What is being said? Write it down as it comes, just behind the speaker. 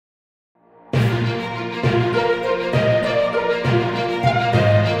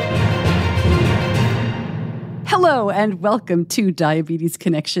Hello and welcome to Diabetes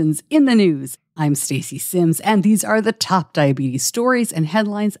Connections in the News. I'm Stacey Sims, and these are the top diabetes stories and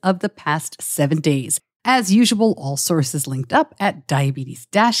headlines of the past 7 days. As usual, all sources linked up at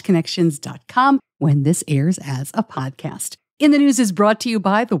diabetes-connections.com when this airs as a podcast. In the News is brought to you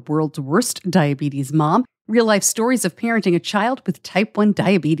by the world's worst diabetes mom, real-life stories of parenting a child with type 1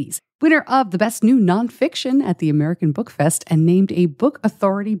 diabetes, winner of the Best New Nonfiction at the American Book Fest, and named a Book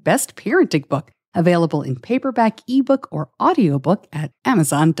Authority Best Parenting Book, available in paperback, ebook, or audiobook at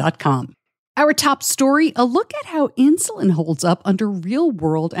Amazon.com. Our top story, a look at how insulin holds up under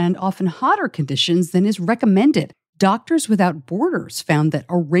real-world and often hotter conditions than is recommended. Doctors Without Borders found that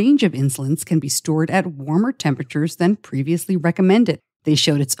a range of insulins can be stored at warmer temperatures than previously recommended. They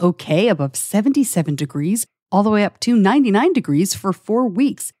showed it's okay above 77 degrees, all the way up to 99 degrees for 4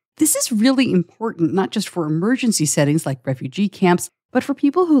 weeks. This is really important, not just for emergency settings like refugee camps, but for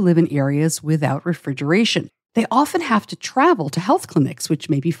people who live in areas without refrigeration. They often have to travel to health clinics, which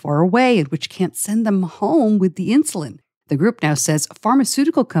may be far away and which can't send them home with the insulin. The group now says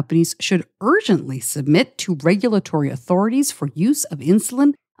pharmaceutical companies should urgently submit to regulatory authorities for use of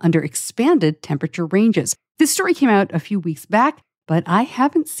insulin under expanded temperature ranges. This story came out a few weeks back, but I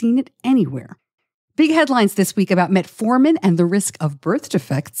haven't seen it anywhere. Big headlines this week about Metformin and the risk of birth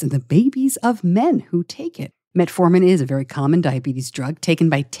defects in the babies of men who take it. Metformin is a very common diabetes drug taken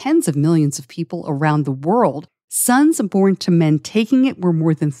by tens of millions of people around the world. Sons born to men taking it were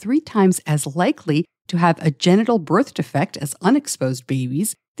more than 3 times as likely to have a genital birth defect as unexposed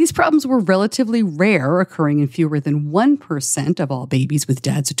babies. These problems were relatively rare, occurring in fewer than 1% of all babies with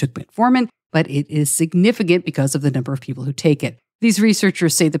dads who took Metformin, but it is significant because of the number of people who take it. These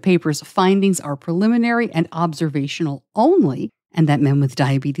researchers say the paper's findings are preliminary and observational only, and that men with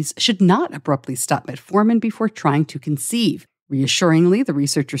diabetes should not abruptly stop Metformin before trying to conceive. Reassuringly, the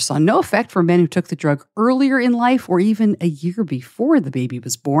researchers saw no effect for men who took the drug earlier in life or even a year before the baby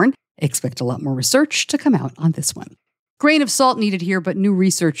was born. Expect a lot more research to come out on this one. Grain of salt needed here, but new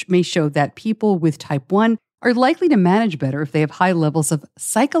research may show that people with type 1 are likely to manage better if they have high levels of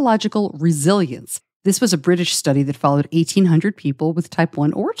psychological resilience. This was a British study that followed 1,800 people with type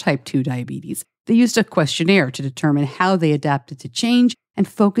 1 or type 2 diabetes. They used a questionnaire to determine how they adapted to change and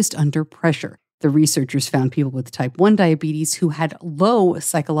focused under pressure. The researchers found people with type 1 diabetes who had low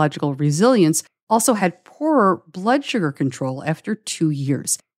psychological resilience also had poorer blood sugar control after 2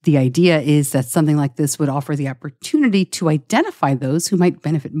 years. The idea is that something like this would offer the opportunity to identify those who might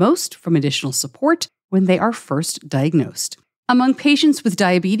benefit most from additional support when they are first diagnosed. Among patients with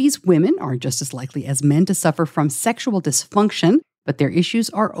diabetes, women are just as likely as men to suffer from sexual dysfunction, but their issues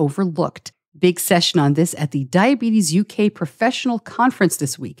are overlooked. Big session on this at the Diabetes UK Professional Conference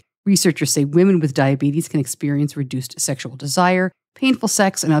this week. Researchers say women with diabetes can experience reduced sexual desire, painful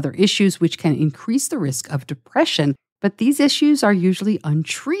sex, and other issues which can increase the risk of depression, but these issues are usually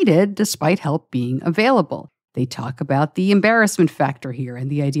untreated despite help being available. They talk about the embarrassment factor here and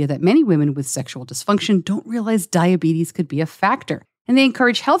the idea that many women with sexual dysfunction don't realize diabetes could be a factor. And they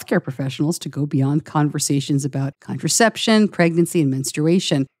encourage healthcare professionals to go beyond conversations about contraception, pregnancy, and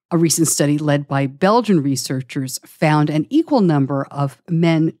menstruation. A recent study led by Belgian researchers found an equal number of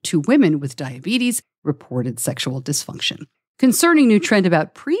men to women with diabetes reported sexual dysfunction. Concerning new trend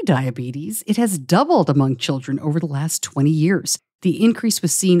about prediabetes, it has doubled among children over the last 20 years. The increase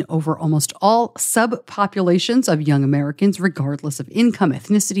was seen over almost all subpopulations of young Americans, regardless of income,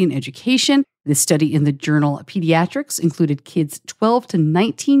 ethnicity, and education. This study in the journal Pediatrics included kids 12 to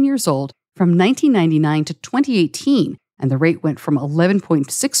 19 years old from 1999 to 2018, and the rate went from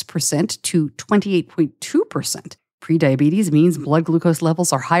 11.6% to 28.2%. Prediabetes means blood glucose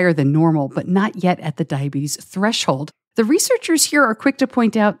levels are higher than normal, but not yet at the diabetes threshold. The researchers here are quick to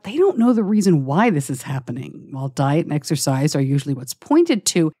point out they don't know the reason why this is happening. While diet and exercise are usually what's pointed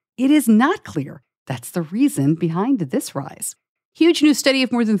to, it is not clear that's the reason behind this rise. Huge new study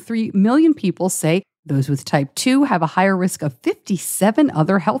of more than 3 million people say those with type 2 have a higher risk of 57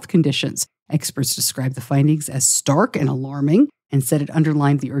 other health conditions. Experts describe the findings as stark and alarming and said it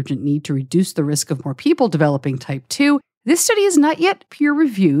underlined the urgent need to reduce the risk of more people developing type 2. This study is not yet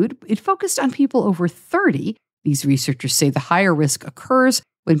peer-reviewed. It focused on people over 30. These researchers say the higher risk occurs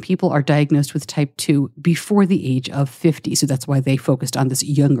when people are diagnosed with type 2 before the age of 50. So that's why they focused on this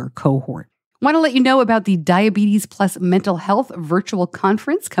younger cohort. I want to let you know about the Diabetes Plus Mental Health Virtual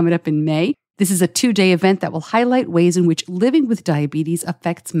Conference coming up in May. This is a 2-day event that will highlight ways in which living with diabetes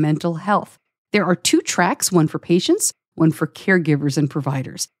affects mental health. There are 2 tracks, one for patients, one for caregivers and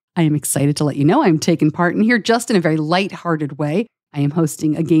providers. I am excited to let you know I'm taking part in here just in a very lighthearted way. I am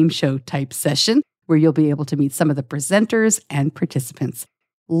hosting a game show type session where you'll be able to meet some of the presenters and participants.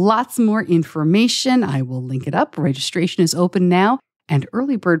 Lots more information. I will link it up. Registration is open now, and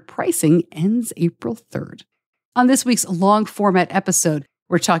early bird pricing ends April 3rd. On this week's long format episode,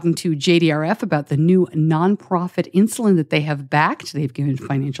 we're talking to JDRF about the new nonprofit insulin that they have backed. They've given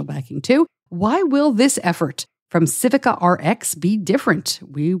financial backing too. Why will this effort from Civica RX be different?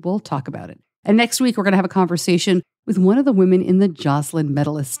 We will talk about it. And next week, we're going to have a conversation with one of the women in the Jocelyn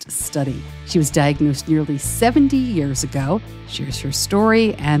Medalist study. She was diagnosed nearly 70 years ago, shares her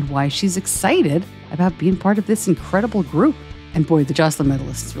story and why she's excited about being part of this incredible group. And boy, the Jocelyn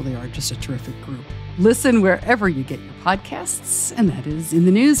Medalists really are just a terrific group. Listen wherever you get your podcasts. And that is In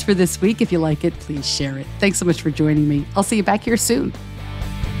the News for this week. If you like it, please share it. Thanks so much for joining me. I'll see you back here soon.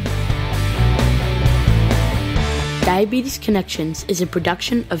 Diabetes Connections is a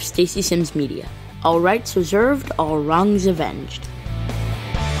production of Stacey Sims Media. All rights reserved, all wrongs avenged.